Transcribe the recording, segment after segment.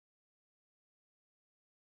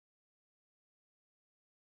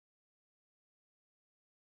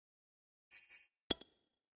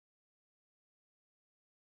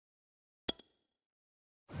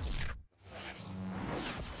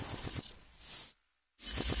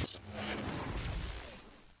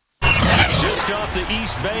off the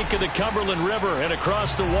east bank of the Cumberland River and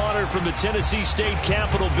across the water from the Tennessee State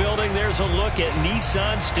Capitol building, there's a look at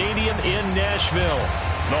Nissan Stadium in Nashville.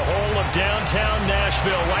 The whole of downtown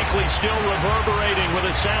Nashville likely still reverberating with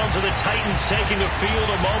the sounds of the Titans taking a field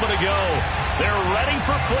a moment ago. They're ready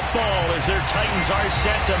for football as their Titans are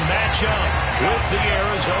set to match up with the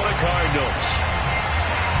Arizona Cardinals.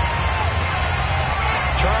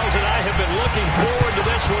 Charles and I have been looking forward to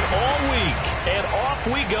this one all week, and off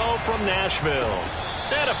we go from Nashville.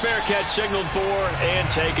 And a fair catch signaled for and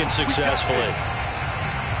taken successfully.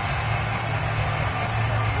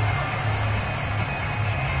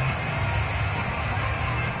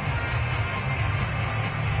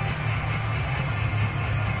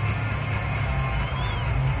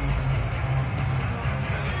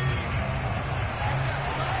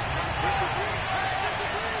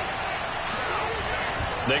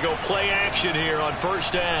 They go play action here on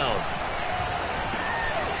first down.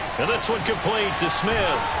 And this one complete to Smith.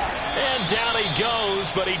 And down he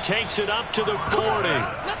goes, but he takes it up to the 40.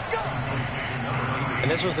 And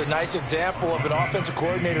this was a nice example of an offensive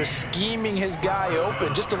coordinator scheming his guy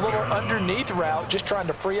open. Just a little underneath route, just trying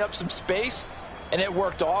to free up some space. And it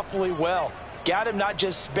worked awfully well. Got him not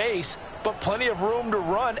just space, but plenty of room to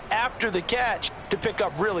run after the catch to pick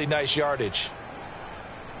up really nice yardage.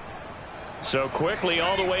 So quickly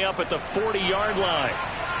all the way up at the 40-yard line.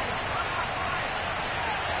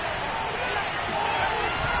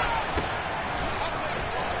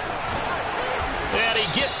 And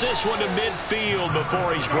he gets this one to midfield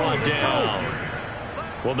before he's brought down.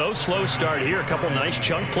 Well, no slow start here. A couple nice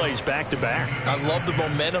chunk plays back-to-back. I love the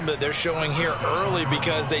momentum that they're showing here early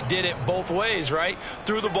because they did it both ways, right?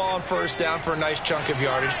 Threw the ball on first down for a nice chunk of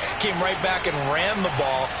yardage. Came right back and ran the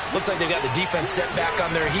ball. Looks like they've got the defense set back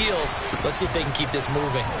on their heels. Let's see if they can keep this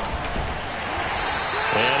moving.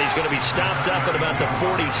 And he's going to be stopped up at about the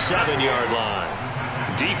 47-yard line.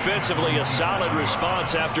 Defensively, a solid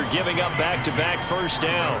response after giving up back-to-back first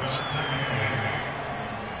downs.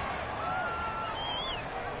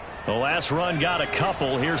 The last run got a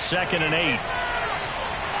couple. Here's 2nd and 8.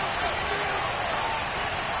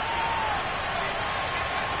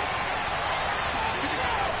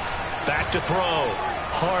 Back to throw.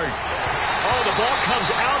 Hart. Oh, the ball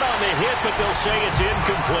comes out on the hit, but they'll say it's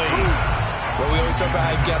incomplete. Well, we always talk about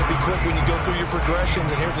how you've got to be quick when you go through your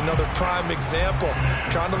progressions, and here's another prime example.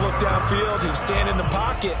 Trying to look downfield, he was standing in the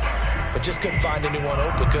pocket, but just couldn't find anyone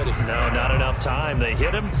open, could he? No, not enough time. They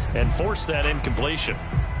hit him and forced that incompletion.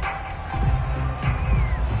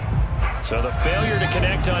 So the failure to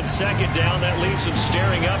connect on 2nd down, that leaves them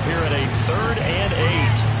staring up here at a 3rd and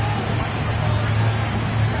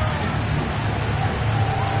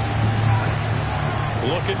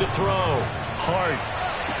 8. Looking to throw. Hart.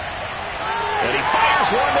 And he fires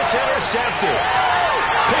one that's intercepted.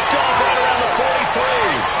 Picked off right around the 43.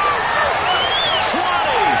 20.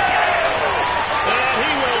 And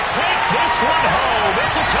he will take this one home.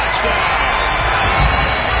 It's a touchdown.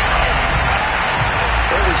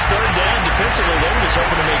 It was 3rd down. Defensively, they were just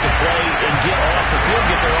hoping to make a play and get off the field,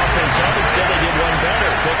 get their offense up. Instead, they did one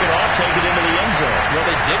better. Pick it off, take it into the end zone. Well,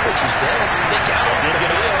 they did what you said. They got it. They're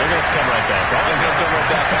going to have to come right back. They're going to come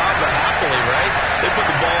right back on, but happily, right? They put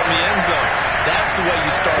the ball in the end zone. That's the way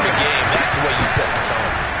you start a game. That's the way you set the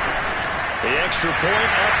tone. The extra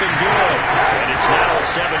point up and good. And it's now a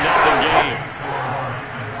 7-0 game.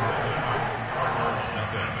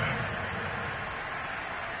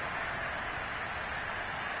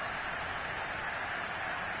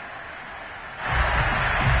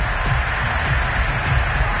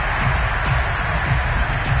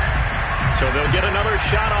 So they'll get another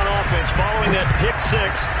shot on offense following that pick 6.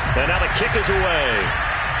 And now the kick is away.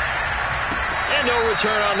 And no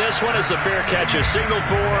return on this one as the fair catch is signaled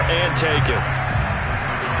for and taken.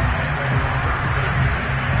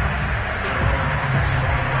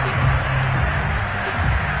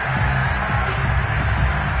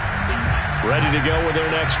 Ready to go with their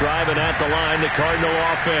next drive, and at the line, the Cardinal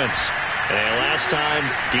offense. And last time,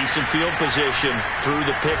 decent field position through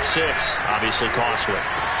the pick 6. Obviously costly.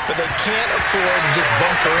 But they can't afford to just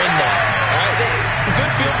bunker in now. Right?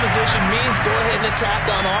 Good field position means go ahead and attack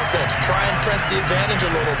on offense. Try and press the advantage a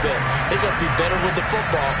little bit. They just have to be better with the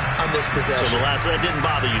football on this possession. So that didn't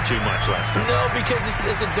bother you too much last time? No, because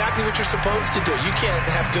it's exactly what you're supposed to do. You can't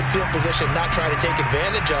have good field position and not try to take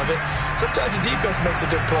advantage of it. Sometimes the defense makes a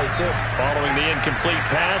good play, too. Following the incomplete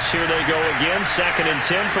pass, here they go again. 2nd and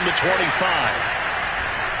 10 from the 25.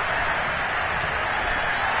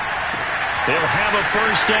 They'll have a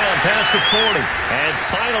first down past the 40. And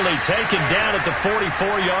finally taken down at the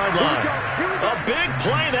 44-yard line. A big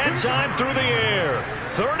play that time through the air.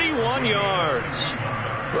 31 yards.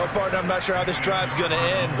 Well, partner, I'm not sure how this drive's going to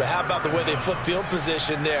end, but how about the way they flip field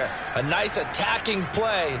position there? A nice attacking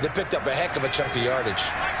play that picked up a heck of a chunk of yardage.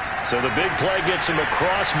 So the big play gets him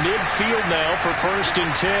across midfield now for 1st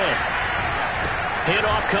and 10.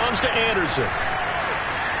 Handoff comes to Anderson.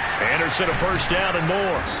 Anderson a first down and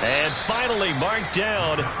more. And finally marked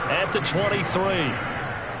down at the 23.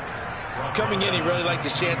 Coming in, he really liked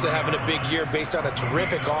his chance of having a big year based on a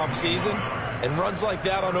terrific offseason. And runs like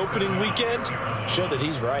that on opening weekend show that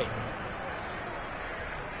he's right.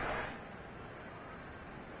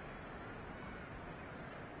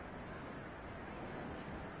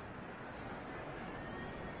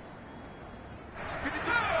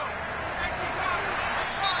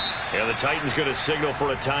 Yeah, the Titans going to signal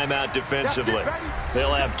for a timeout defensively.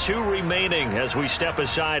 They'll have 2 remaining as we step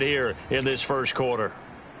aside here in this first quarter.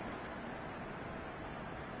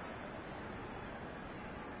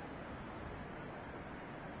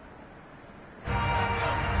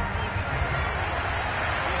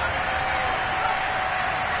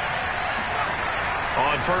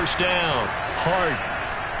 On first down, Hart.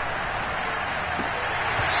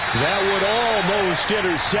 That one almost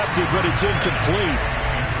intercepted, but it's incomplete.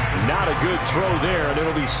 Not a good throw there, and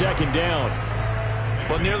it'll be 2nd down.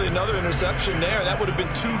 Well, nearly another interception there. That would have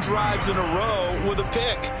been 2 drives in a row with a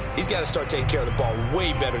pick. He's got to start taking care of the ball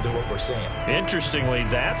way better than what we're seeing. Interestingly,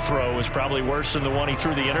 that throw is probably worse than the one he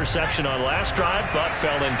threw the interception on last drive, but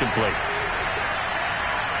fell incomplete.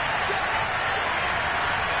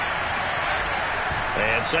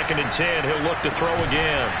 And 2nd and 10, he'll look to throw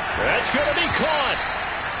again. That's going to be caught.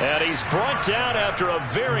 And he's brought down after a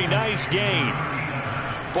very nice gain.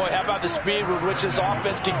 Boy, how about the speed with which this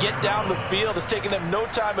offense can get down the field? It's taken them no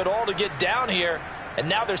time at all to get down here. And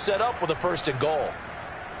now they're set up with a 1st and goal.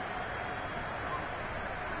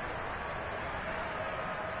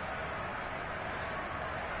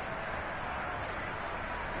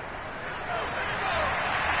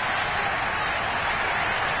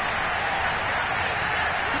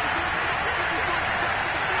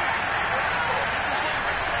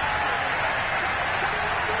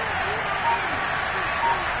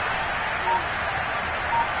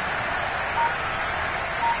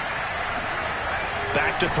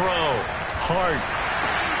 Back to throw. Hart.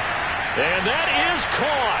 And that is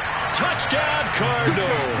caught. Touchdown,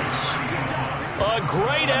 Cardinals. A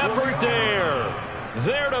great effort there.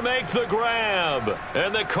 There to make the grab.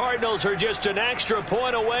 And the Cardinals are just an extra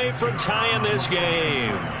point away from tying this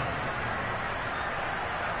game.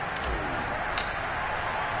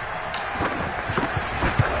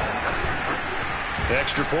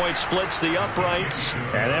 Extra point splits the uprights.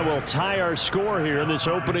 And that will tie our score here in this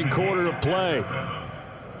opening quarter of play.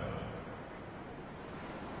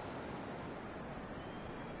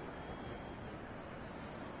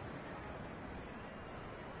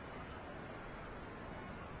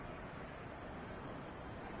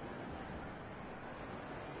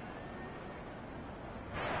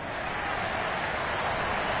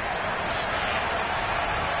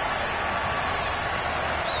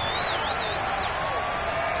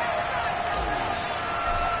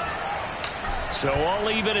 So all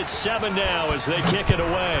even at 7 now as they kick it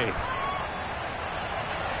away.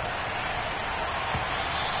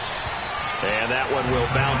 And that one will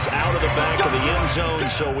bounce out of the back of the end zone,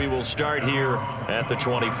 so we will start here at the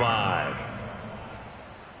 25.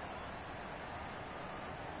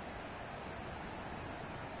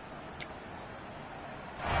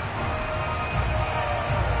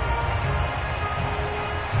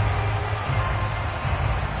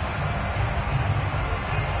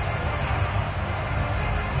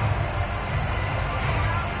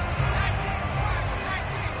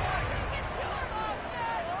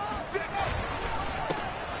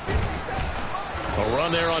 A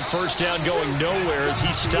run there on first down going nowhere as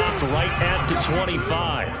he stopped right at the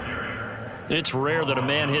 25. It's rare that a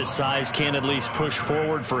man his size can at least push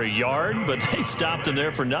forward for a yard, but they stopped him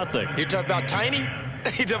there for nothing. You're talking about Tiny?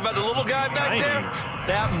 You talking about the little guy back Tiny. there?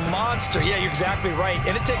 That monster. Yeah, you're exactly right.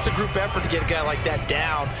 And it takes a group effort to get a guy like that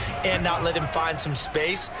down and not let him find some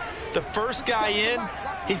space. The first guy in,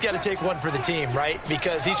 he's got to take one for the team, right?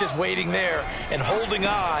 Because he's just waiting there and holding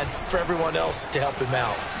on for everyone else to help him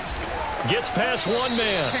out. Gets past one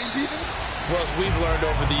man. Well, as we've learned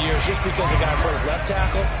over the years, just because a guy plays left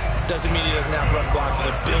tackle doesn't mean he doesn't have run blocking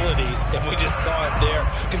abilities. And we just saw it there.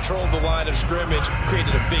 Controlled the line of scrimmage,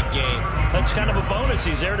 created a big gain. That's kind of a bonus.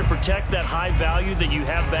 He's there to protect that high value that you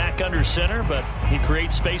have back under center, but he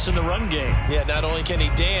creates space in the run game. Yeah, not only can he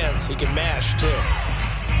dance, he can mash, too.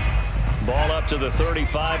 Ball up to the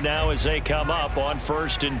 35 now as they come up on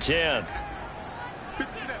 1st and 10.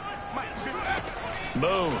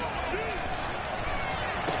 Boom.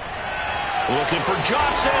 Looking for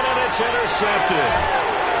Johnson, and it's intercepted.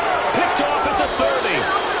 Picked off at the 30.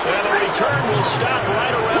 And the return will stop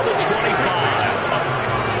right around the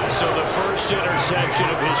 25. So the first interception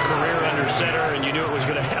of his career under center, and you knew it was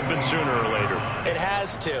going to happen sooner or later. It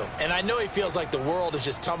has to. And I know he feels like the world is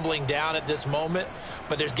just tumbling down at this moment,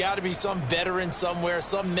 but there's got to be some veteran somewhere,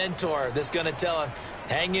 some mentor that's going to tell him,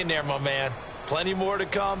 hang in there, my man. Plenty more to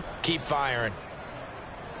come. Keep firing.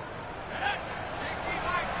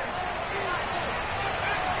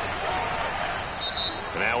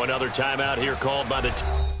 Now another timeout here called by the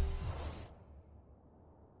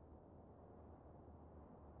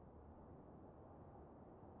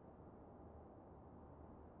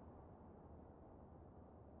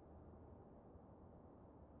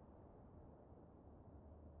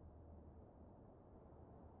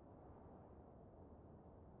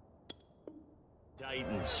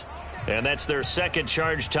Titans. And that's their second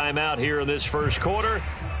charge timeout here in this first quarter.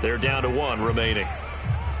 They're down to 1 remaining.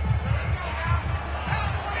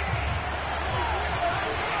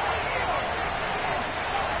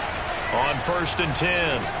 On 1st and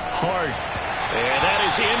 10, Hart. And that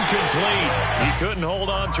is incomplete. He couldn't hold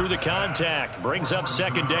on through the contact. Brings up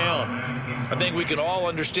 2nd down. I think we can all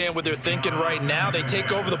understand what they're thinking right now. They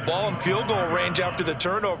take over the ball in field goal range after the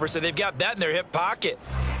turnover, so they've got that in their hip pocket.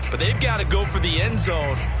 But they've got to go for the end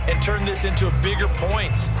zone and turn this into a bigger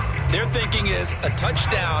points. Their thinking is a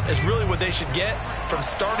touchdown is really what they should get from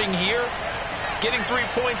starting here. Getting 3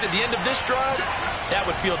 points at the end of this drive, that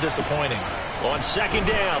would feel disappointing. On 2nd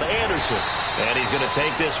down, Anderson. And he's going to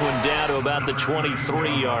take this one down to about the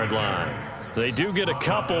 23-yard line. They do get a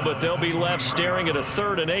couple, but they'll be left staring at a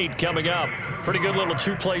 3rd and 8 coming up. Pretty good little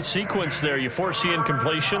 2-play sequence there. You force the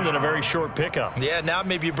incompletion, then a very short pickup. Yeah, now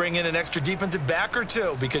maybe you bring in an extra defensive back or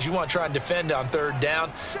two because you want to try and defend on 3rd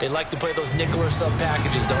down. They like to play those nickel or sub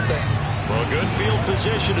packages, don't they? Well, good field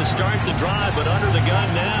position to start the drive, but under the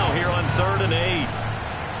gun now here on 3rd and 8.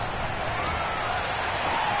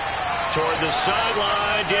 Toward the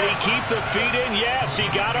sideline. Did he keep the feet in? Yes, he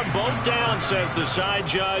got them both down, says the side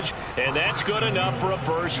judge, and that's good enough for a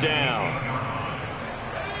 1st down.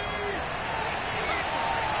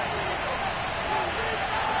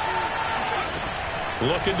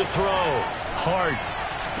 Looking to throw. Hart.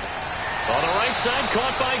 On the right side,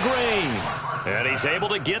 caught by Green. And he's able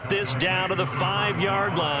to get this down to the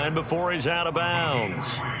 5-yard line before he's out of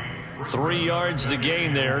bounds. 3 yards the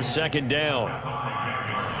gain there, 2nd down.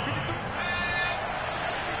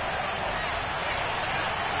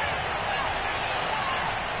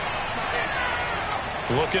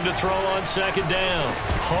 Looking to throw on 2nd down.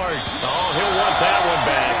 Hart. Oh, he'll want that one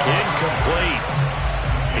back. Incomplete.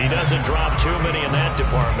 He doesn't drop too many in that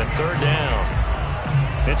department. 3rd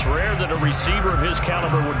down. It's rare that a receiver of his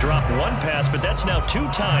caliber would drop one pass, but that's now 2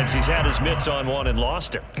 times he's had his mitts on one and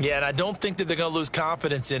lost it. Yeah, and I don't think that they're going to lose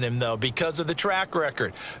confidence in him, though, because of the track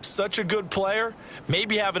record. Such a good player,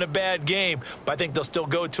 maybe having a bad game, but I think they'll still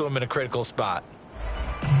go to him in a critical spot.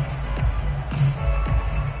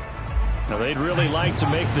 Now, they'd really like to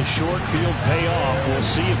make the short field pay off. We'll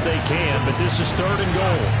see if they can, but this is 3rd and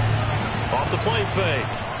goal. Off the play fake.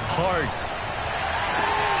 Hart.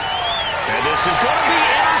 And this is going to be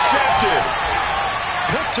intercepted.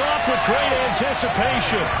 Picked off with great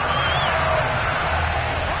anticipation.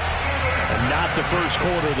 And not the first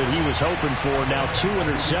quarter that he was hoping for. Now 2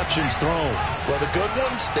 interceptions thrown. Well, the good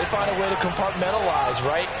ones, they find a way to compartmentalize,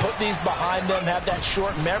 right? Put these behind them, have that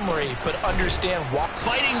short memory, but understand why.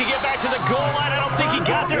 Fighting to get back to the goal line. I don't think he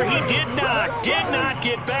got there. He did not. Did not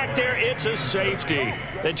get back there. It's a safety.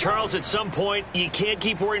 And, Charles, at some point, you can't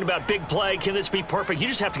keep worrying about big play. Can this be perfect? You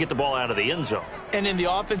just have to get the ball out of the end zone. And in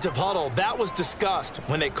the offensive huddle, that was discussed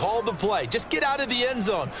when they called the play. Just get out of the end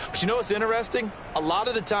zone. But you know what's interesting? A lot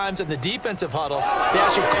of the times in the defensive huddle, they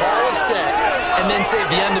actually call a set and then say at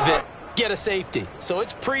the end of it, get a safety. So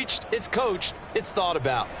it's preached, it's coached, it's thought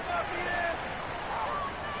about.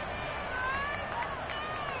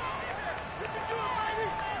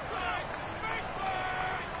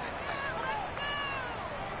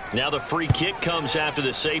 Now the free kick comes after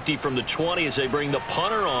the safety from the 20 as they bring the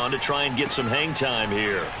punter on to try and get some hang time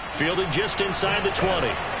here. Fielded just inside the 20.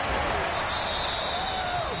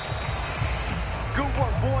 Good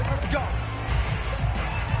work, boy. Let's go.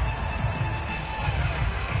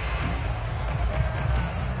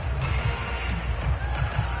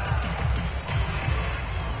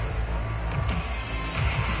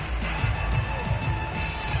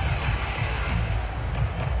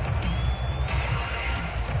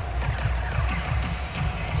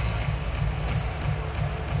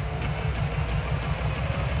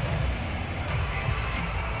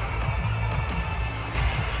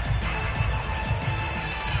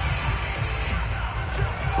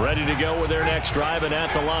 Ready to go with their next drive, and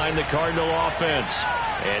at the line, the Cardinal offense.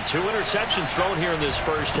 And 2 interceptions thrown here in this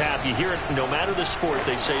first half. You hear it, no matter the sport,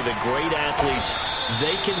 they say the great athletes,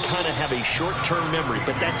 they can kind of have a short-term memory,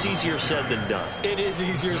 but that's easier said than done. It is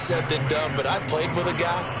easier said than done, but I played with a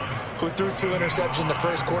guy who threw 2 interceptions in the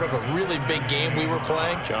first quarter of a really big game we were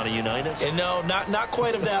playing. Johnny Unitas? And no, not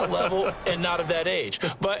quite of that level and not of that age.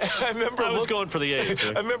 But I was going for the age.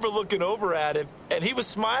 I remember looking over at him, and he was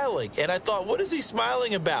smiling. And I thought, what is he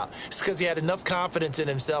smiling about? It's because he had enough confidence in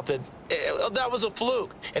himself that that was a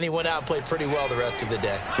fluke. And he went out and played pretty well the rest of the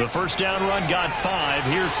day. The first down run got 5.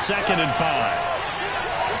 Here's 2nd and 5.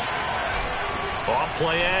 Off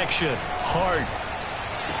play action. Hart.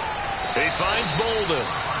 He finds Bolden.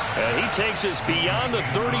 And he takes us beyond the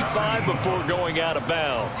 35 before going out of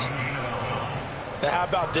bounds. Now, how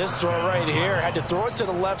about this throw right here? Had to throw it to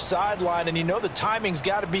the left sideline, and you know the timing's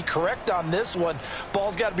got to be correct on this one.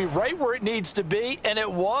 Ball's got to be right where it needs to be, and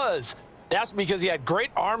it was. That's because he had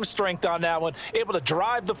great arm strength on that one, able to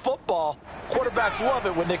drive the football. Quarterbacks love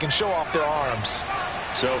it when they can show off their arms.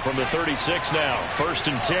 So from the 36 now,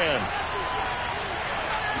 1st and 10.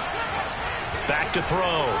 Back to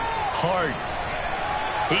throw. Hart.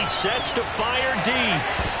 He sets to fire deep.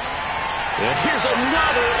 And here's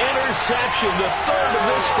another interception, the 3rd of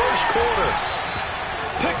this first quarter.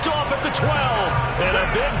 Picked off at the 12. And a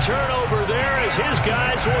big turnover there as his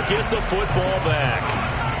guys will get the football back.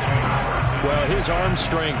 Well, his arm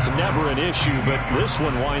strength never an issue, but this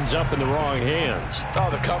one winds up in the wrong hands. Oh,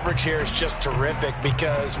 the coverage here is just terrific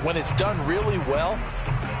because when it's done really well,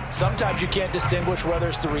 sometimes you can't distinguish whether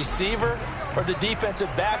it's the receiver or the defensive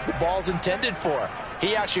back the ball's intended for.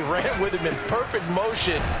 He actually ran with him in perfect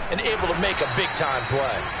motion and able to make a big-time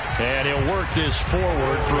play. And he'll work this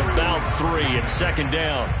forward for about 3 at 2nd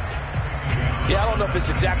down. Yeah, I don't know if it's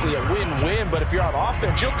exactly a win-win, but if you're on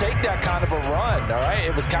offense, you'll take that kind of a run, all right?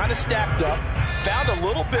 It was kind of stacked up, found a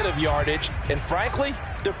little bit of yardage, and frankly,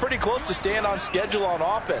 they're pretty close to staying on schedule on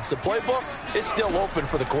offense. The playbook is still open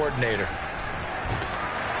for the coordinator.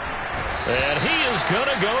 And he is going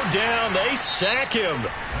to go down. They sack him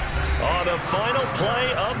on the final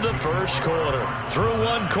play of the first quarter. Through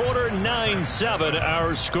 1 quarter, 9-7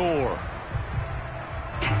 our score.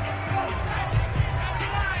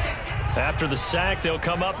 After the sack, they'll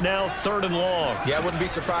come up now 3rd and long. Yeah, I wouldn't be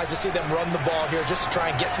surprised to see them run the ball here just to try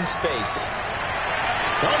and get some space.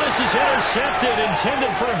 Oh, this is intercepted,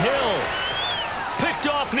 intended for Hill. Picked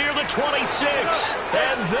off near the 26,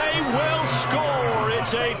 and they will score.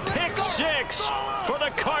 It's a pick 6 for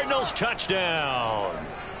the Cardinals touchdown.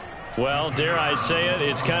 Well, dare I say it,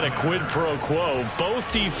 it's kind of quid pro quo.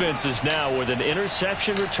 Both defenses now with an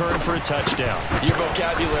interception return for a touchdown. Your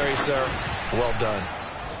vocabulary, sir. Well done.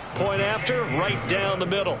 Point after, right down the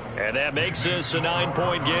middle. And that makes this a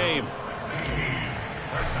 9-point game.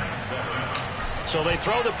 So they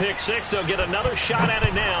throw the pick 6. They'll get another shot at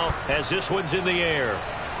it now as this one's in the air.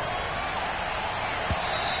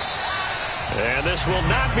 And this will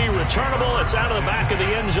not be returnable. It's out of the back of the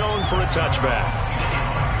end zone for a touchback.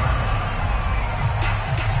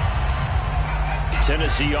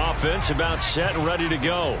 Tennessee offense about set and ready to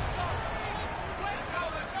go.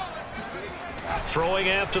 Throwing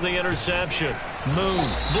after the interception. Moon.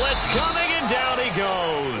 Blitz coming, and down he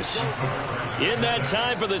goes. In that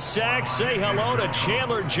time for the sack, say hello to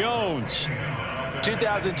Chandler Jones.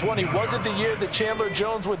 2020 wasn't the year that Chandler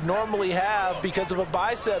Jones would normally have because of a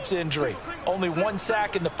biceps injury. Only 1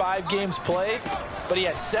 sack in the 5 games played, but he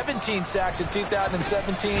had 17 sacks in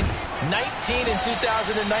 2017, 19 in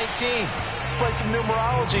 2019. Let's play some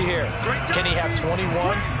numerology here. Can he have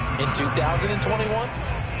 21 in 2021?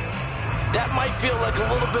 That might feel like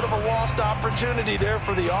a little bit of a lost opportunity there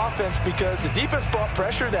for the offense because the defense brought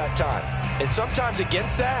pressure that time. And sometimes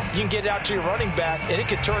against that, you can get out to your running back, and it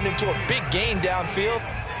could turn into a big gain downfield.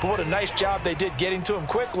 But what a nice job they did getting to him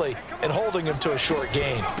quickly and holding him to a short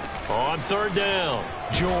gain. On 3rd down,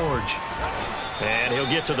 George. And he'll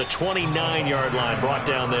get to the 29-yard line, brought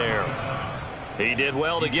down there. He did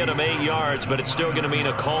well to get him 8 yards, but it's still going to mean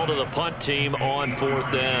a call to the punt team on 4th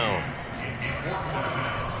down.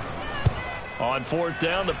 On 4th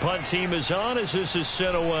down, the punt team is on as this is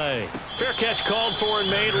sent away. Fair catch called for and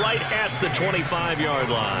made right at the 25-yard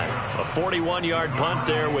line. A 41-yard punt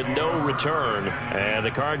there with no return. And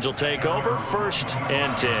the Cards will take over 1st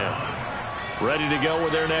and 10. Ready to go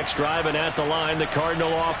with their next drive, and at the line, the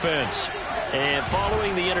Cardinal offense. And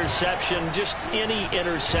following the interception, just any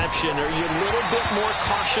interception, are you a little bit more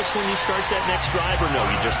cautious when you start that next drive, or no,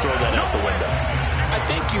 you just throw that out the window? I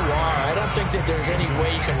think you are. I don't think that there's any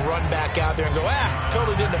way you can run back out there and go,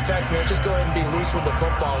 totally didn't affect me. Let's just go ahead and be loose with the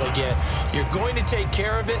football again. You're going to take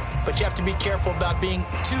care of it, but you have to be careful about being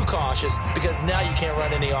too cautious because now you can't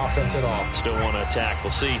run any offense at all. Still want to attack.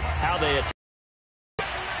 We'll see how they attack.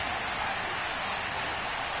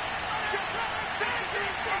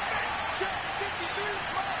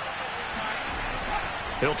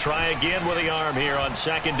 He'll try again with the arm here on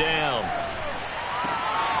second down.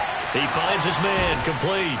 He finds his man,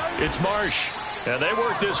 complete. It's Marsh. And they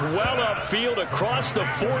work this well upfield across the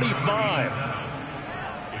 45.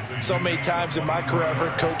 So many times in my career, I've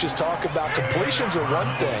heard coaches talk about completions are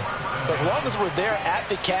one thing. But as long as we're there at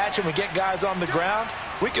the catch and we get guys on the ground,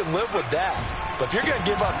 we can live with that. But if you're going to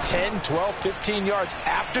give up 10, 12, 15 yards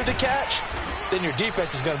after the catch, then your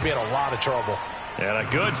defense is going to be in a lot of trouble. And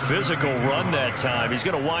a good physical run that time. He's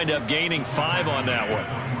going to wind up gaining 5 on that one.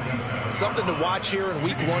 Something to watch here in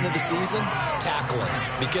week 1 of the season, tackling.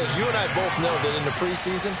 Because you and I both know that in the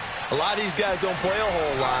preseason, a lot of these guys don't play a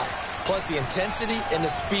whole lot. Plus, the intensity and the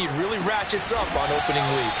speed really ratchets up on opening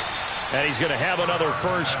week. And he's going to have another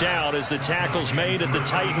first down as the tackle's made at the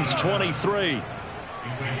Titans' 23.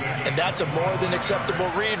 And that's a more than acceptable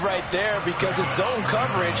read right there because it's zone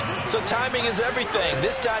coverage, so timing is everything.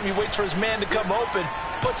 This time he waits for his man to come open,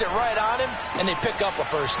 puts it right on him, and they pick up a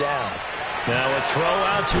first down. Now a throw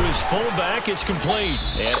out to his fullback is complete.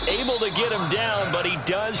 And able to get him down, but he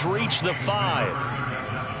does reach the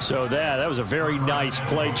 5. So that was a very nice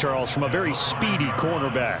play, Charles, from a very speedy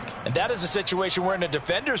cornerback. And that is a situation where in a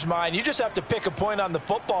defender's mind, you just have to pick a point on the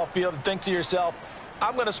football field and think to yourself,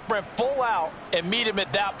 I'm going to sprint full out and meet him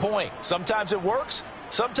at that point. Sometimes it works,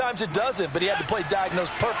 sometimes it doesn't, but he had to play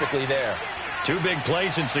diagnosed perfectly there. 2 big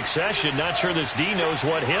plays in succession. Not sure this D knows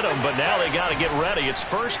what hit him, but now they got to get ready. It's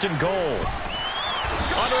first and goal.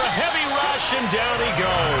 Under a heavy rush, and down he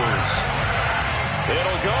goes.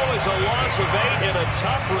 It'll go as a loss of 8 and a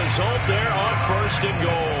tough result there on first and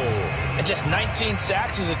goal. And just 19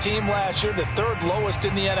 sacks as a team last year, the 3rd lowest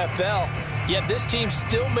in the NFL. Yet this team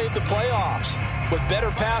still made the playoffs. With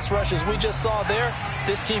better pass rush as we just saw there,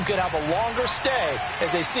 this team could have a longer stay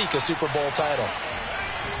as they seek a Super Bowl title.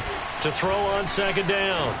 To throw on second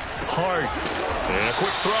down. Hart. And a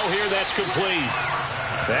quick throw here. That's complete.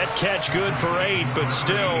 That catch good for 8, but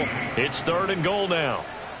still, it's 3rd and goal now.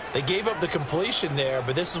 They gave up the completion there,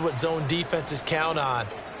 but this is what zone defenses count on.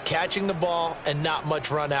 Catching the ball and not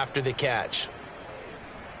much run after the catch.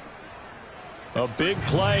 A big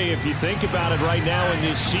play if you think about it right now in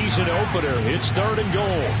this season opener. It's 3rd and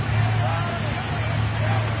goal.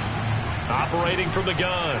 Operating from the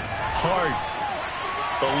gun. Hart.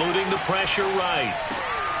 Eluding the pressure right.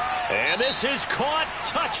 And this is caught.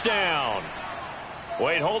 Touchdown.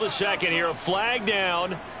 Wait, hold a second here. A flag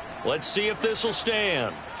down. Let's see if this will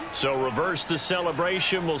stand. So reverse the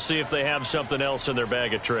celebration. We'll see if they have something else in their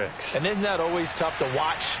bag of tricks. And isn't that always tough to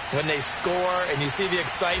watch when they score and you see the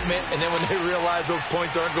excitement, and then when they realize those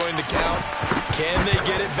points aren't going to count? Can they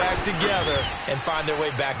get it back together and find their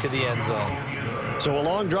way back to the end zone? So a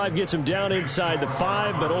long drive gets them down inside the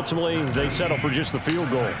 5, but ultimately they settle for just the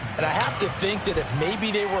field goal. And I have to think that if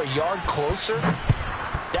maybe they were a yard closer,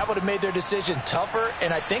 that would have made their decision tougher,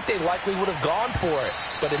 and I think they likely would have gone for it.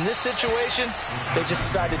 But in this situation, they just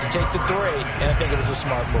decided to take the 3, and I think it was a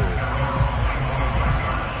smart move.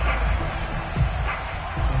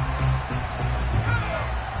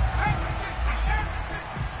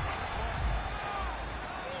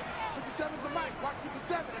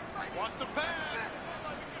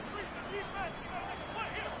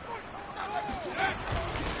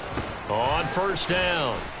 On first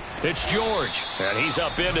down, it's George, and he's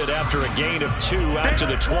upended after a gain of 2 out to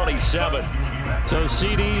the 27. So,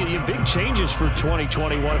 CD, big changes for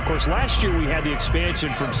 2021. Of course, last year we had the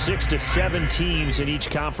expansion from 6 to 7 teams in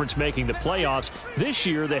each conference making the playoffs. This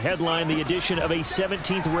year, the headline, the addition of a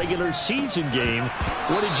 17th regular season game.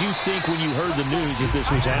 What did you think when you heard the news that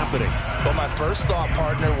this was happening? Well, my first thought,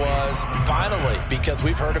 partner, was finally, because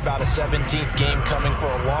we've heard about a 17th game coming for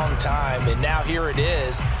a long time, and now here it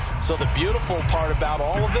is. So the beautiful part about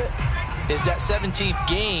all of it is that 17th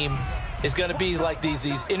game is going to be like these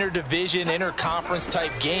interdivision, interconference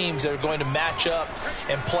type games that are going to match up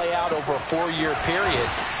and play out over a 4-year period.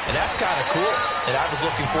 And that's kind of cool. And I was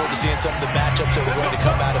looking forward to seeing some of the matchups that were going to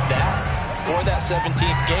come out of that for that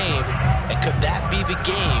 17th game. And could that be the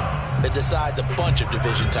game that decides a bunch of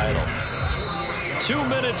division titles? 2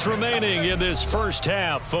 minutes remaining in this first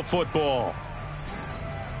half of football.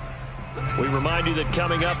 We remind you that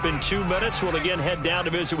coming up in 2 minutes, we'll again head down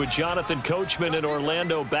to visit with Jonathan Coachman in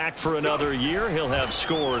Orlando, back for another year. He'll have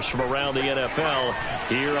scores from around the NFL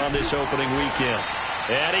here on this opening weekend.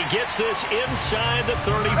 And he gets this inside the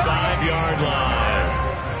 35-yard line.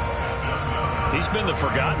 He's been the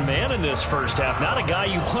forgotten man in this first half. Not a guy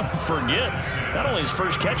you want to forget. Not only his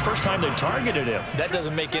first catch, first time they targeted him. That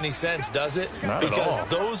doesn't make any sense, does it? Not at all. Because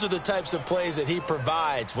those are the types of plays that he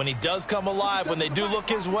provides. When he does come alive, when they do look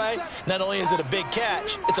his way, not only is it a big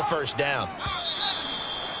catch, it's a first down.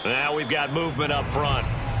 Now we've got movement up front.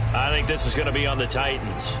 I think this is going to be on the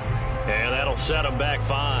Titans. And that'll set them back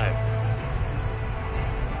 5.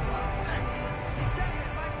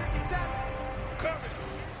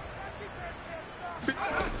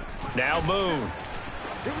 Now Boone.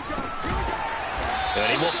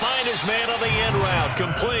 And he will find his man on the end route.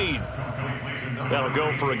 Complete. That'll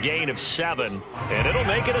go for a gain of 7. And it'll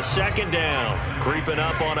make it a second down. Creeping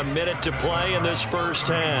up on a minute to play in this first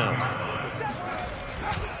half.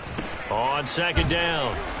 On second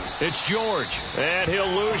down, it's George. And he'll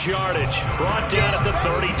lose yardage. Brought down at the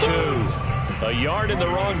 32. A yard in the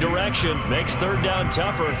wrong direction makes third down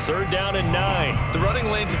tougher. Third down and 9. The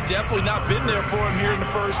running lanes have definitely not been there for him here in the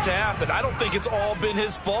first half, and I don't think it's all been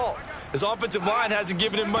his fault. His offensive line hasn't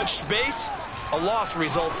given him much space. A loss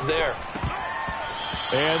results there.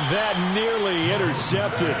 And that nearly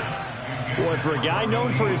intercepted. Boy, for a guy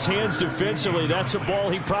known for his hands defensively, that's a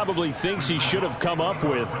ball he probably thinks he should have come up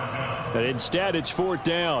with. But instead, it's fourth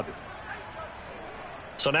down.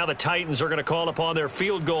 So now the Titans are going to call upon their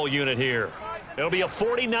field goal unit here. It'll be a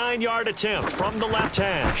 49-yard attempt from the left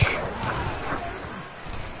hash.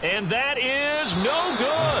 And that is no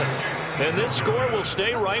good. And this score will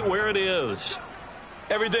stay right where it is.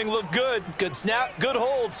 Everything looked good. Good snap, good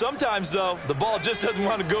hold. Sometimes, though, the ball just doesn't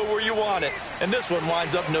want to go where you want it. And this one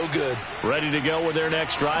winds up no good. Ready to go with their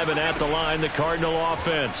next drive, and at the line, the Cardinal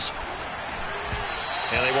offense.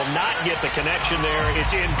 And they will not get the connection there.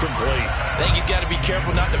 It's incomplete. I think he's got to be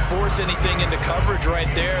careful not to force anything into coverage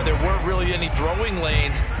right there. There weren't really any throwing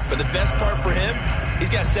lanes. But the best part for him, he's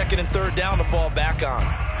got second and third down to fall back on.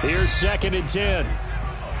 Here's second and 10.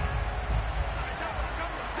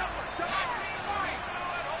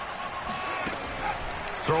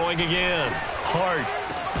 Throwing again. Hart.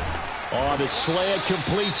 On the slant,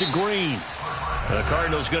 complete to Green. The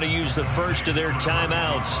Cardinals going to use the first of their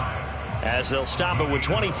timeouts, as they'll stop it with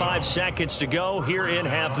 25 seconds to go here in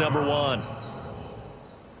half number 1.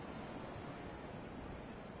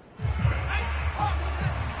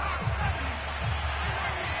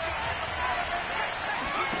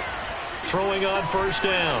 Throwing on first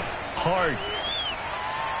down. Hart.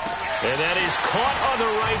 And that is caught on the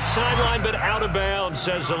right sideline, but out of bounds,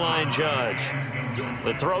 says the line judge.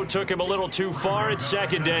 The throw took him a little too far. It's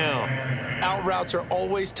second down. Out routes are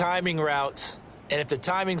always timing routes. And if the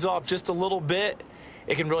timing's off just a little bit,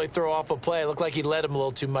 it can really throw off a play. It looked like he led him a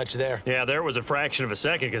little too much there. Yeah, there was a fraction of a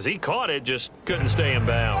second because he caught it, just couldn't stay in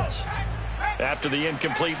bounds. After the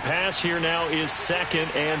incomplete pass, here now is second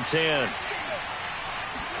and 10.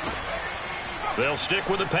 They'll stick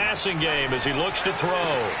with the passing game as he looks to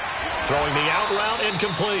throw. Throwing the out route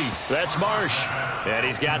incomplete. That's Marsh. And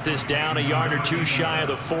he's got this down a yard or two shy of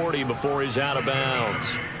the 40 before he's out of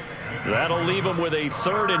bounds. That'll leave them with a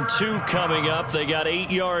 3rd and 2 coming up. They got 8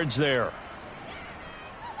 yards there.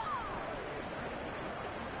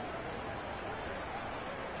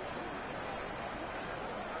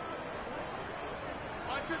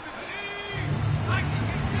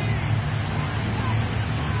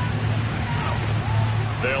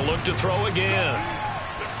 They'll look to throw again.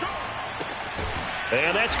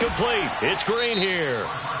 And that's complete. It's Green here.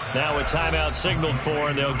 Now a timeout signaled for,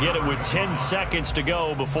 and they'll get it with 10 seconds to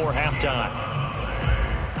go before halftime.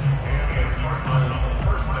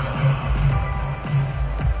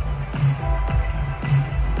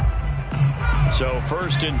 So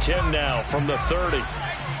 1st and 10 now from the 30.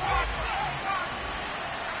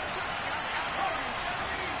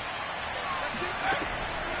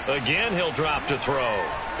 Again, he'll drop to throw.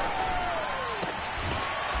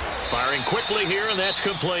 Firing quickly here, and that's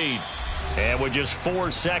complete. And with just 4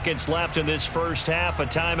 seconds left in this first half, a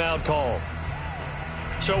timeout call.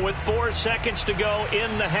 So with 4 seconds to go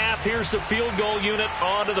in the half, here's the field goal unit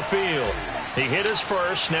onto the field. He hit his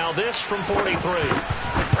first. Now this from 43.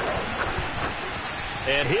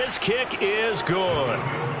 And his kick is good.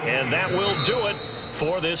 And that will do it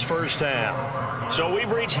for this first half. So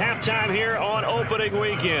we've reached halftime here on opening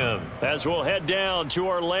weekend. As we'll head down to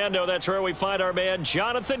Orlando, that's where we find our man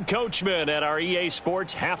Jonathan Coachman at our EA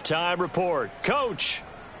Sports Halftime Report. Coach.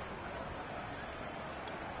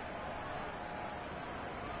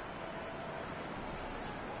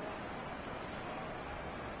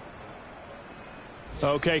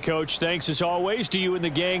 Okay, Coach, thanks as always to you and the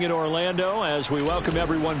gang in Orlando as we welcome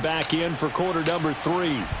everyone back in for quarter number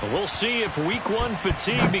 3. We'll see if week 1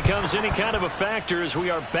 fatigue becomes any kind of a factor as we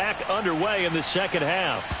are back underway in the second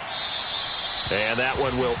half. And that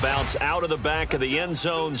one will bounce out of the back of the end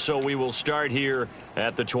zone, so we will start here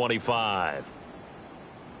at the 25.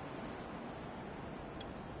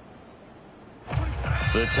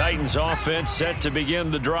 The Titans offense set to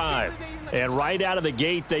begin the drive. And right out of the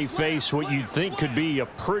gate, they face what you'd think could be a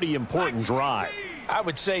pretty important drive. I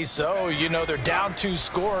would say so. You know, they're down 2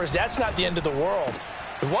 scores. That's not the end of the world.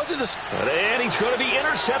 It wasn't a... And he's going to be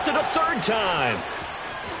intercepted a third time.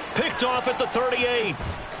 Picked off at the 38.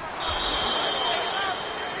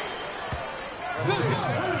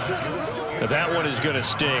 That one is going to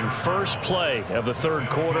sting. First play of the third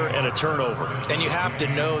quarter and a turnover. And you have to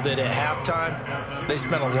know that at halftime, they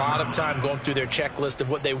spent a lot of time going through their checklist of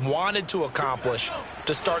what they wanted to accomplish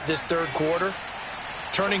to start this third quarter.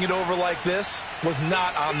 Turning it over like this was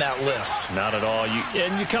not on that list. Not at all.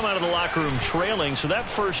 You come out of the locker room trailing, so that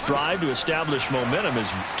first drive to establish momentum is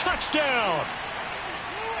touchdown.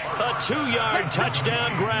 A 2-yard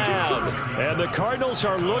touchdown grab. And the Cardinals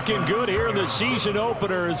are looking good here in the season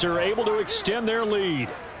opener as they're able to extend their lead.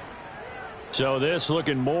 So this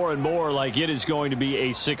looking more and more like it is going to be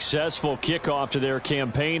a successful kickoff to their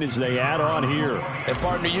campaign as they add on here. And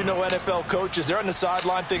partner, you know NFL coaches, they're on the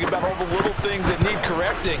sideline thinking about all the little things that need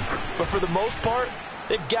correcting. But for the most part,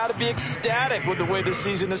 they've got to be ecstatic with the way the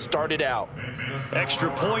season has started out.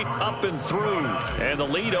 Extra point up and through. And the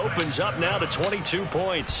lead opens up now to 22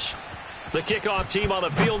 points. The kickoff team on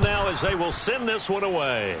the field now as they will send this one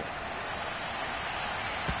away.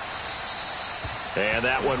 And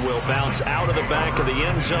that one will bounce out of the back of the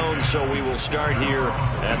end zone, so we will start here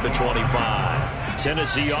at the 25.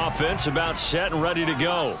 Tennessee offense about set and ready to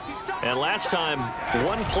go. And last time,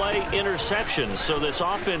 1-play interception, so this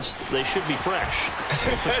offense, they should be fresh.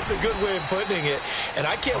 That's a good way of putting it. And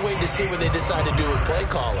I can't wait to see what they decide to do with play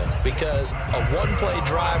calling, because a 1-play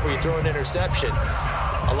drive where you throw an interception,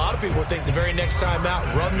 a lot of people think the very next time out,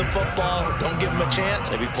 run the football, don't give them a chance.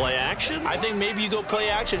 Maybe play action? I think maybe you go play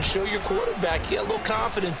action, show your quarterback, get a little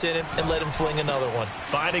confidence in him, and let him fling another one.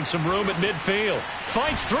 Finding some room at midfield.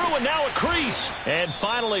 Fights through, and now a crease. And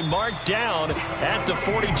finally marked down at the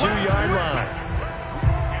 42-yard line.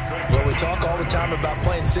 Well, we talk all the time about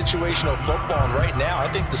playing situational football, and right now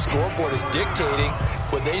I think the scoreboard is dictating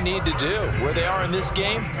what they need to do. Where they are in this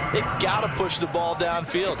game, they've got to push the ball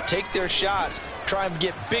downfield, take their shots, try and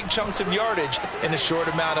get big chunks of yardage in a short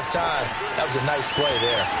amount of time. That was a nice play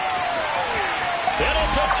there. And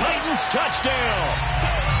it's a Titans touchdown.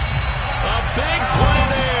 A big play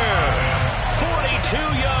there. 42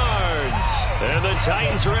 yards. And the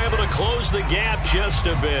Titans are able to close the gap just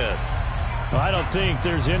a bit. I don't think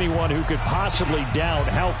there's anyone who could possibly doubt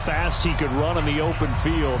how fast he could run on the open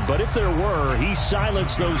field. But if there were, he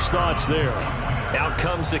silenced those thoughts there. Out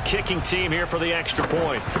comes the kicking team here for the extra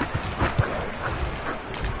point.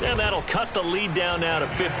 And that'll cut the lead down now to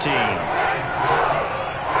 15.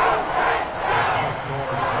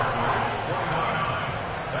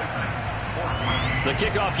 The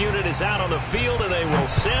kickoff unit is out on the field, and they will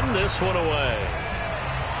send this one away.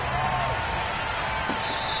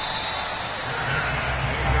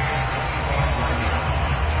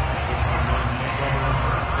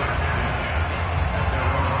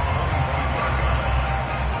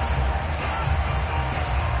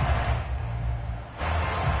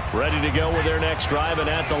 Ready to go with their next drive, and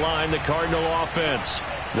at the line, the Cardinal offense.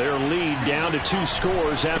 Their lead down to 2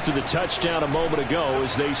 scores after the touchdown a moment ago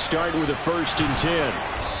as they start with a 1st and 10.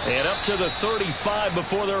 And up to the 35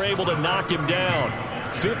 before they're able to knock him down.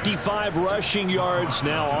 55 rushing yards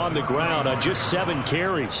now on the ground on just 7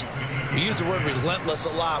 carries. We use the word relentless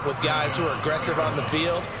a lot with guys who are aggressive on the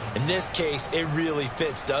field. In this case, it really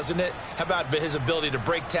fits, doesn't it? How about his ability to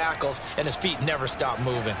break tackles and his feet never stop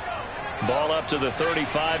moving? Ball up to the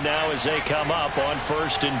 35 now as they come up on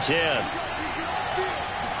 1st and 10.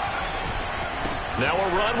 Now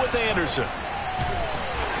a run with Anderson.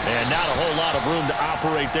 And not a whole lot of room to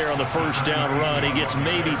operate there on the 1st down run. He gets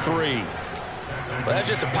maybe 3. Well, that's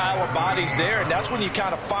just a pile of bodies there, and that's when you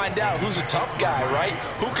kind of find out who's a tough guy, right?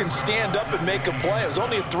 Who can stand up and make a play. It was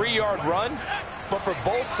only a 3-yard run, but for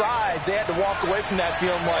both sides, they had to walk away from that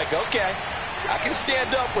feeling like, okay, I can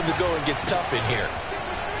stand up when the going gets tough in here.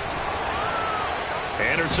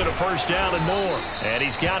 Anderson a 1st down and more. And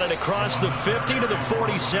he's got it across the 50 to the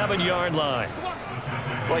 47-yard line.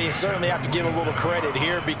 Well, you certainly have to give a little credit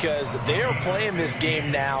here because they're playing this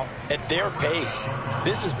game now at their pace.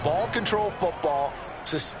 This is ball control football,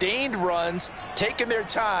 sustained runs, taking their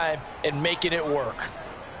time, and making it work.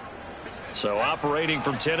 So operating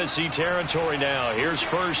from Tennessee territory now. Here's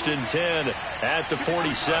 1st and 10 at the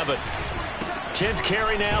 47. 10th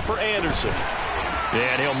carry now for Anderson.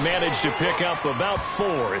 And he'll manage to pick up about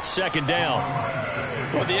 4. It's 2nd down.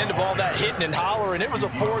 Well, at the end of all that hitting and hollering, it was a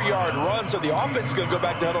 4-yard run, so the offense is going to go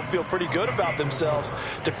back to huddle and feel pretty good about themselves.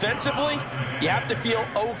 Defensively, you have to feel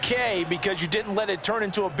okay because you didn't let it turn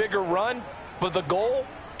into a bigger run, but the goal,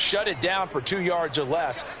 shut it down for 2 yards or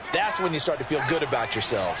less. That's when you start to feel good about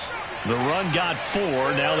yourselves. The run got 4.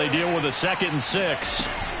 Now they deal with a 2nd and 6.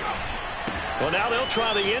 Well, now they'll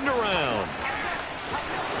try the end around.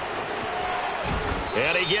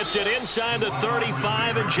 And he gets it inside the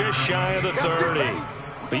 35 and just shy of the 30.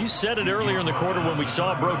 But you said it earlier in the quarter when we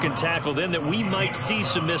saw a broken tackle then that we might see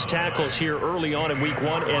some missed tackles here early on in week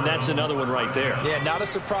 1, and that's another one right there. Yeah, not a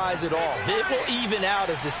surprise at all. It will even out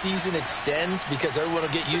as the season extends because everyone will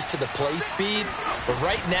get used to the play speed. But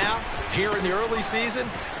right now, here in the early season,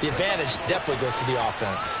 the advantage definitely goes to the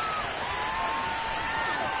offense.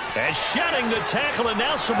 And shedding the tackle, and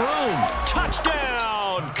now some room.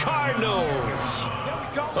 Touchdown, Cardinals.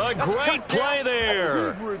 A great play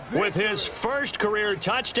there with his first career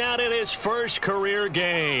touchdown in his first career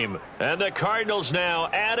game. And the Cardinals now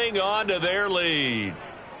adding on to their lead.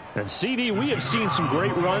 And CD, we have seen some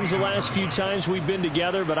great runs the last few times we've been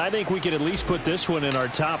together, but I think we could at least put this one in our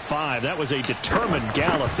top 5. That was a determined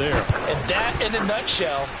gallop there. And that, in a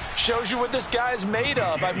nutshell, shows you what this guy is made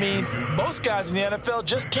of. I mean, most guys in the NFL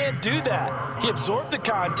just can't do that. He absorbed the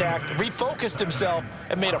contact, refocused himself,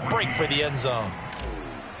 and made a break for the end zone.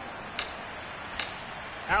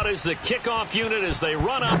 Out is the kickoff unit as they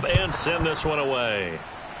run up and send this one away.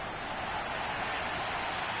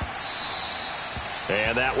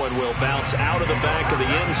 And that one will bounce out of the back of the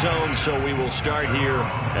end zone, so we will start here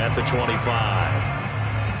at the 25.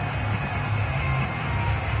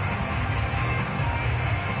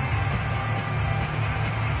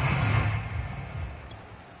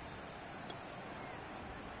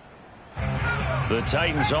 The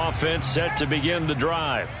Titans offense set to begin the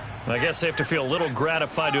drive. I guess they have to feel a little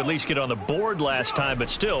gratified to at least get on the board last time, but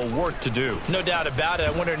still work to do. No doubt about it.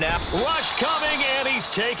 I wonder now. Rush coming, and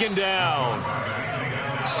he's taken down.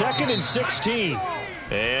 2nd and 16.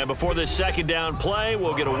 And before this 2nd down play,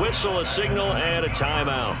 we'll get a whistle, a signal, and a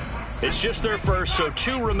timeout. It's just their first, so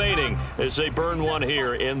 2 remaining as they burn one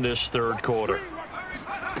here in this 3rd quarter.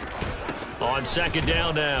 On 2nd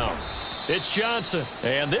down now. It's Johnson.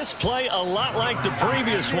 And this play a lot like the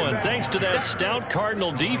previous one, thanks to that stout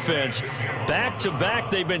Cardinal defense.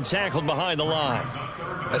 Back-to-back, they've been tackled behind the line.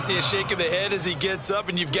 I see a shake of the head as he gets up,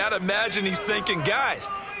 and you've got to imagine he's thinking, guys,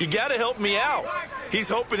 you got to help me out. He's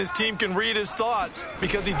hoping his team can read his thoughts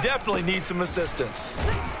because he definitely needs some assistance.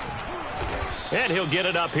 And he'll get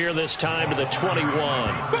it up here this time to the 21.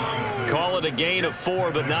 Call it a gain of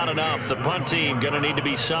 4, but not enough. The punt team going to need to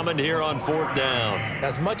be summoned here on 4th down.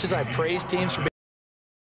 As much as I praise teams for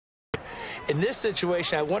being in this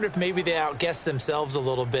situation, I wonder if maybe they outguessed themselves a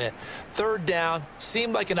little bit. 3rd down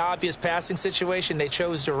seemed like an obvious passing situation. They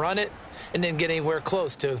chose to run it and didn't get anywhere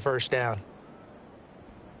close to the 1st down.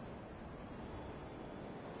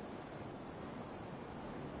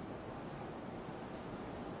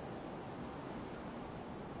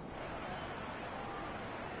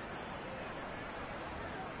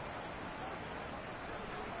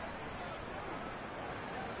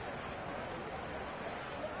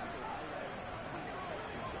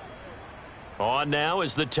 On now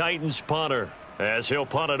is the Titans punter as he'll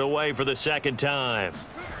punt it away for the 2nd time.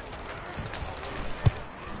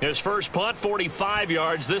 His first punt, 45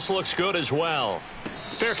 yards. This looks good as well.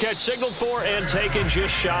 Fair catch signaled for and taken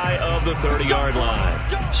just shy of the 30-yard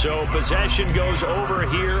line. So possession goes over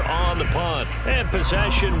here on the punt. And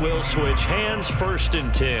possession will switch hands, 1st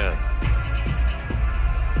and 10.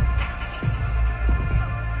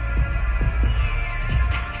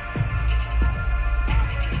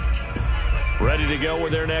 Ready to go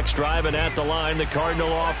with their next drive, and at the line, the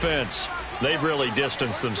Cardinal offense. They've really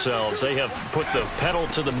distanced themselves. They have put the pedal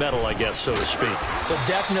to the metal, I guess, so to speak. So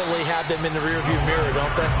definitely have them in the rearview mirror,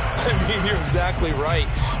 don't they? I mean, you're exactly right.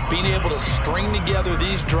 Being able to string together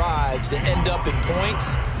these drives that end up in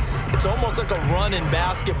points, it's almost like a run in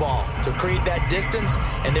basketball to create that distance,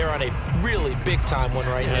 and they're on a really big-time one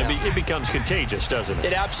right now. It becomes contagious, doesn't it?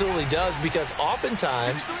 It absolutely does, because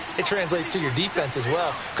oftentimes it translates to your defense as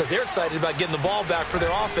well, because they're excited about getting the ball back for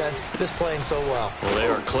their offense that's playing so well. Well, they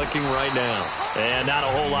are clicking right now, and not a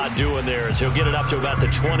whole lot doing there as he'll get it up to about the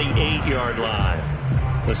 28-yard line.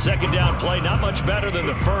 The 2nd down play, not much better than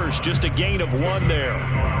the first, just a gain of 1 there.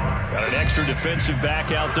 Got an extra defensive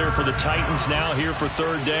back out there for the Titans now here for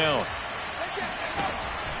 3rd down.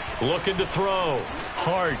 Looking to throw.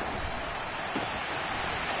 Hart.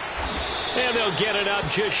 And they'll get it up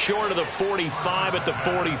just short of the 45 at the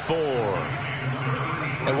 44.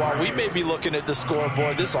 And while we may be looking at the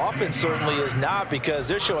scoreboard, this offense certainly is not, because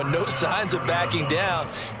they're showing no signs of backing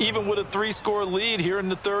down, even with a 3-score lead here in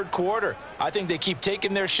the third quarter. I think they keep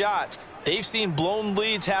taking their shots. They've seen blown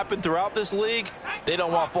leads happen throughout this league. They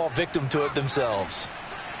don't want to fall victim to it themselves.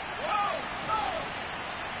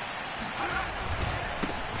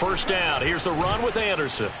 First down. Here's the run with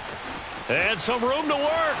Anderson. And some room to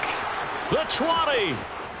work. The 20.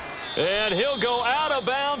 And he'll go out of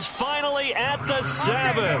bounds finally at the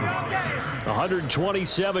 7.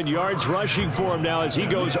 127 yards rushing for him now as he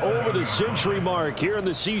goes over the century mark here in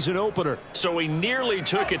the season opener. So he nearly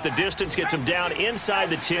took it the distance, gets him down inside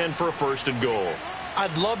the 10 for a 1st and goal.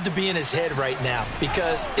 I'd love to be in his head right now,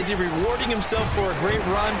 because is he rewarding himself for a great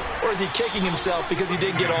run, or is he kicking himself because he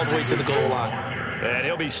didn't get all the way to the goal line? And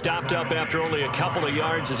he'll be stopped up after only a couple of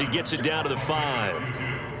yards as he gets it down to the 5.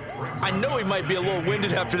 I know he might be a little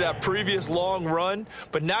winded after that previous long run,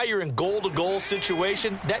 but now you're in goal-to-goal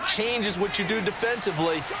situation. That changes what you do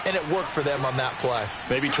defensively, and it worked for them on that play.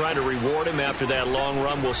 Maybe trying to reward him after that long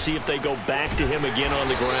run. We'll see if they go back to him again on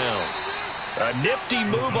the ground. A nifty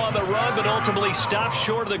move on the run, but ultimately stops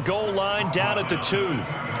short of the goal line down at the 2.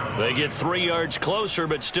 They get 3 yards closer,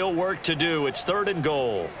 but still work to do. It's 3rd and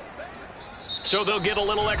goal. So they'll get a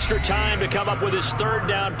little extra time to come up with his 3rd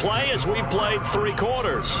down play as we've played 3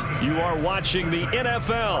 quarters. You are watching the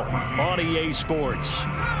NFL on EA Sports.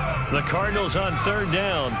 The Cardinals on 3rd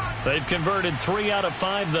down. They've converted 3 out of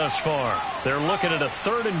 5 thus far. They're looking at a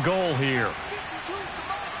 3rd and goal here.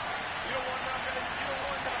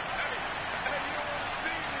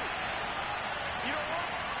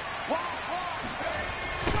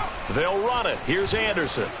 They'll run it. Here's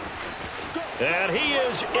Anderson. And he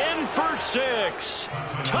is in for 6.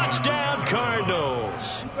 Touchdown,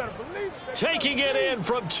 Cardinals. Taking it in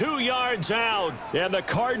from 2 yards out. And the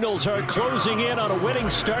Cardinals are closing in on a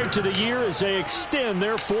winning start to the year as they extend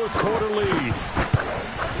their 4th quarter lead.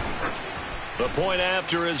 The point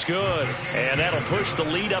after is good. And that'll push the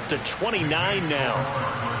lead up to 29 now.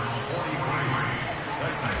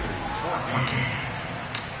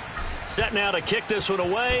 Set now to kick this one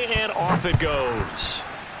away, and off it goes.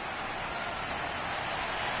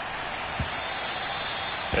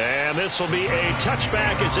 And this will be a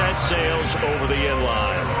touchback as that sails over the end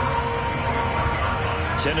line.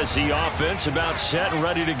 Tennessee offense about set and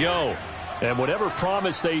ready to go. And whatever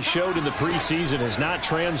promise they showed in the preseason has not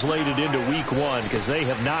translated into week 1, because they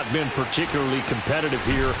have not been particularly competitive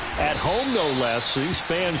here at home, no less. These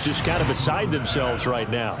fans just kind of beside themselves right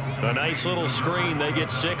now. A nice little screen. They get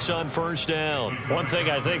 6 on 1st down. One thing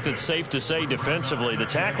I think that's safe to say defensively, the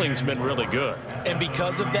tackling's been really good. And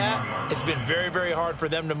because of that, it's been very, very hard for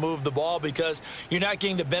them to move the ball, because you're not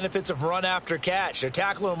getting the benefits of run after catch. They're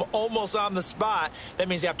tackling them almost on the spot. That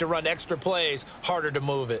means you have to run extra plays, harder to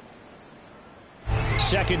move it.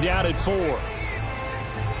 2nd down at 4.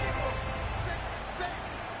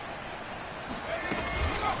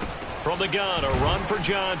 From the gun, a run for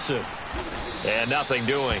Johnson. And nothing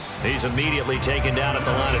doing. He's immediately taken down at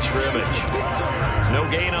the line of scrimmage. No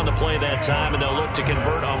gain on the play that time, and they'll look to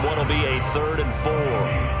convert on what will be a 3rd and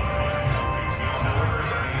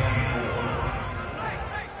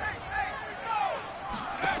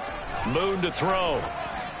 4. Moon to throw.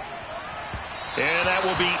 And that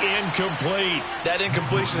will be incomplete. That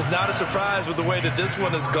incompletion is not a surprise with the way that this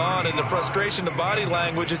one has gone, and the frustration of body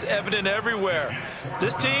language is evident everywhere.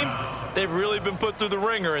 This team, they've really been put through the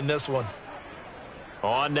ringer in this one.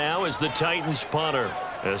 On now is the Titans punter,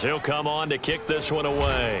 as he'll come on to kick this one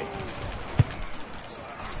away.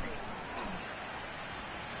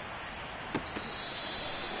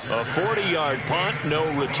 A 40-yard punt, no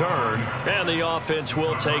return, and the offense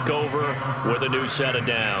will take over with a new set of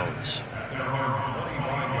downs.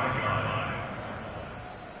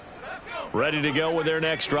 Ready to go with their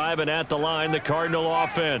next drive, and at the line, the Cardinal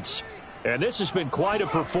offense. And this has been quite a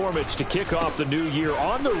performance to kick off the new year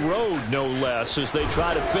on the road, no less, as they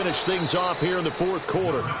try to finish things off here in the 4th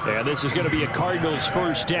quarter. And this is going to be a Cardinals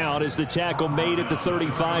 1st down as the tackle made at the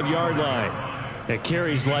 35-yard line. At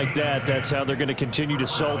carries like that, that's how they're going to continue to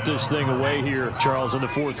salt this thing away here, Charles, in the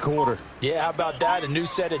 4th quarter. Yeah, how about that? A new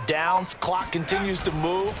set of downs. Clock continues to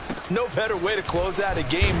move. No better way to close out a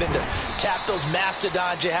game than to tap those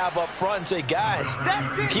mastodons you have up front and say, guys,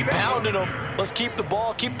 keep pounding them. Let's keep the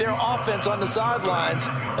ball, keep their offense on the sidelines,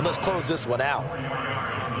 and let's close this one out.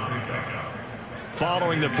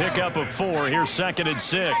 Following the pickup of 4, here's 2nd and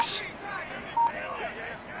 6.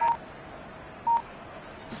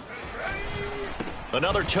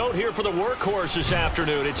 Another tote here for the workhorse this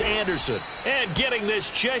afternoon. It's Anderson. And getting this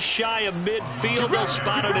just shy of midfield. They'll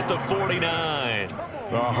spot it at the 49.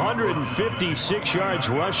 156 yards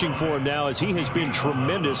rushing for him now as he has been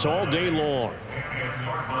tremendous all day long.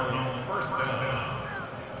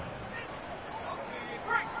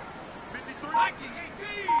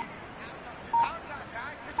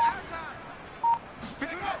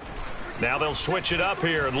 Now they'll switch it up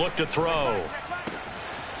here and look to throw.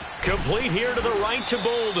 Complete here to the right to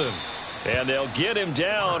Bolden. And they'll get him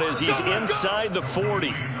down as he's inside the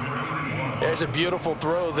 40. There's a beautiful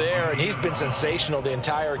throw there, and he's been sensational the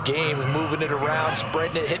entire game, moving it around,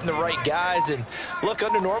 spreading it, hitting the right guys. And look,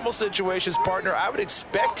 under normal situations, partner, I would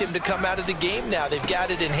expect him to come out of the game now. They've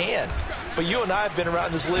got it in hand. But you and I have been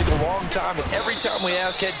around this league a long time, and every time we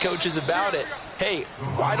ask head coaches about it, hey,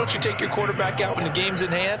 why don't you take your quarterback out when the game's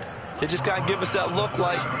in hand? They just kind of give us that look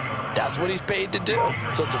like that's what he's paid to do.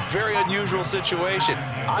 So it's a very unusual situation.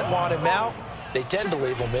 I'd want him out. They tend to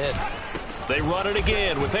leave him in. They run it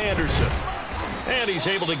again with Anderson. And he's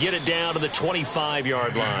able to get it down to the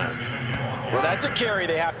 25-yard line. Well, that's a carry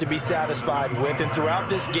they have to be satisfied with. And throughout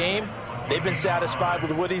this game, they've been satisfied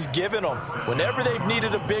with what he's given them. Whenever they've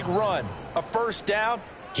needed a big run, a first down,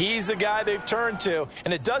 he's the guy they've turned to.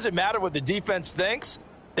 And it doesn't matter what the defense thinks.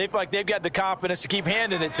 They feel like they've got the confidence to keep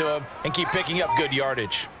handing it to him and keep picking up good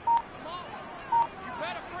yardage.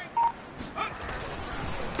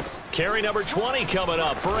 Carry number 20 coming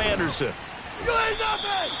up for Anderson.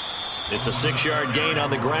 It's a 6-yard gain on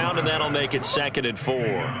the ground, and that'll make it 2nd and 4.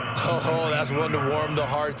 Oh, that's one to warm the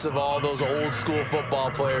hearts of all those old-school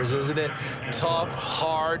football players, isn't it? Tough,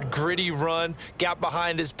 hard, gritty run, got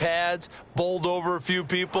behind his pads, bowled over a few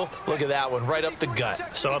people. Look at that one, right up the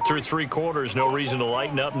gut. So up through 3 quarters, no reason to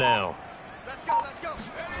lighten up now. Let's go, let's go.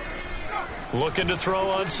 Looking to throw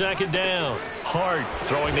on 2nd down. Hart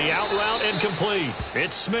throwing the out route and complete.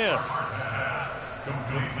 It's Smith.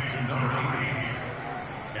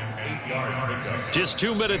 Just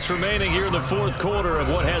 2 minutes remaining here in the 4th quarter of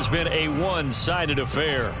what has been a one-sided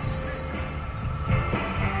affair.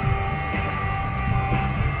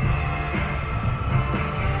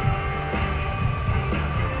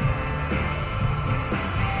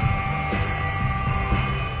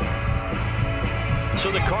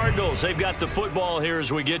 So the Cardinals, they've got the football here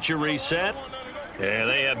as we get you reset. And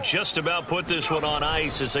they have just about put this one on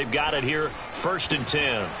ice as they've got it here, 1st and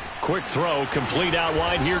 10. Quick throw, complete out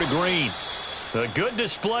wide here to Green. A good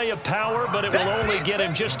display of power, but it will only get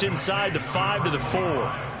him just inside the 5 to the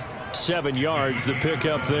 4. 7 yards, the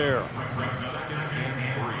pickup there.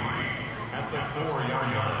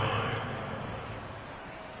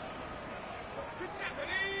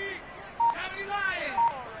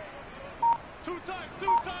 Two times.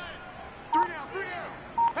 3 down.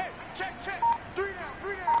 Hey, check. 3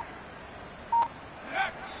 down.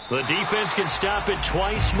 The defense can stop it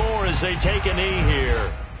twice more as they take a knee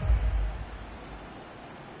here.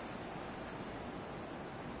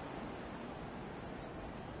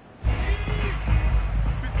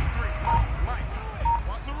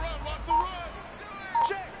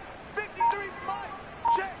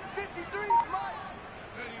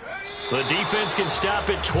 The defense can stop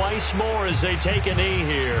it twice more as they take a knee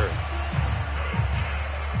here.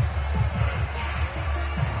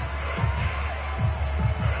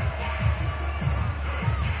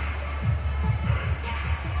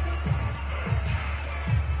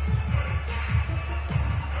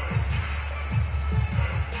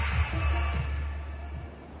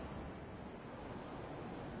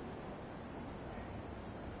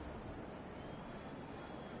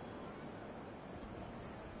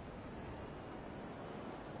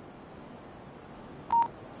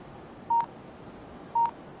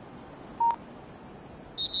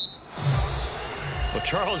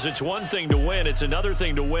 Charles, it's one thing to win. It's another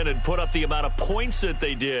thing to win and put up the amount of points that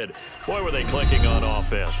they did. Boy, were they clicking on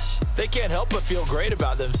offense. They can't help but feel great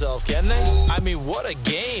about themselves, can they? I mean, what a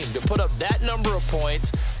game to put up that number of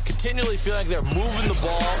points, continually feeling like they're moving the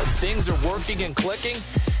ball and things are working and clicking.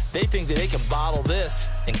 They think that they can bottle this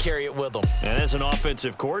and carry it with them. And as an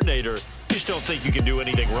offensive coordinator, you just don't think you can do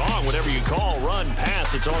anything wrong. Whatever you call, run,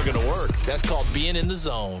 pass, it's all going to work. That's called being in the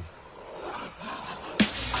zone.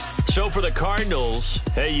 So for the Cardinals,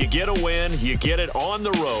 hey, you get a win, you get it on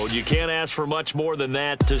the road. You can't ask for much more than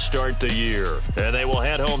that to start the year. And they will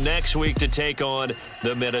head home next week to take on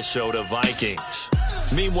the Minnesota Vikings.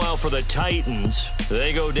 Meanwhile, for the Titans,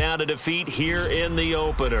 they go down to defeat here in the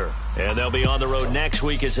opener. And they'll be on the road next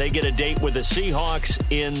week as they get a date with the Seahawks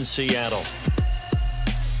in Seattle.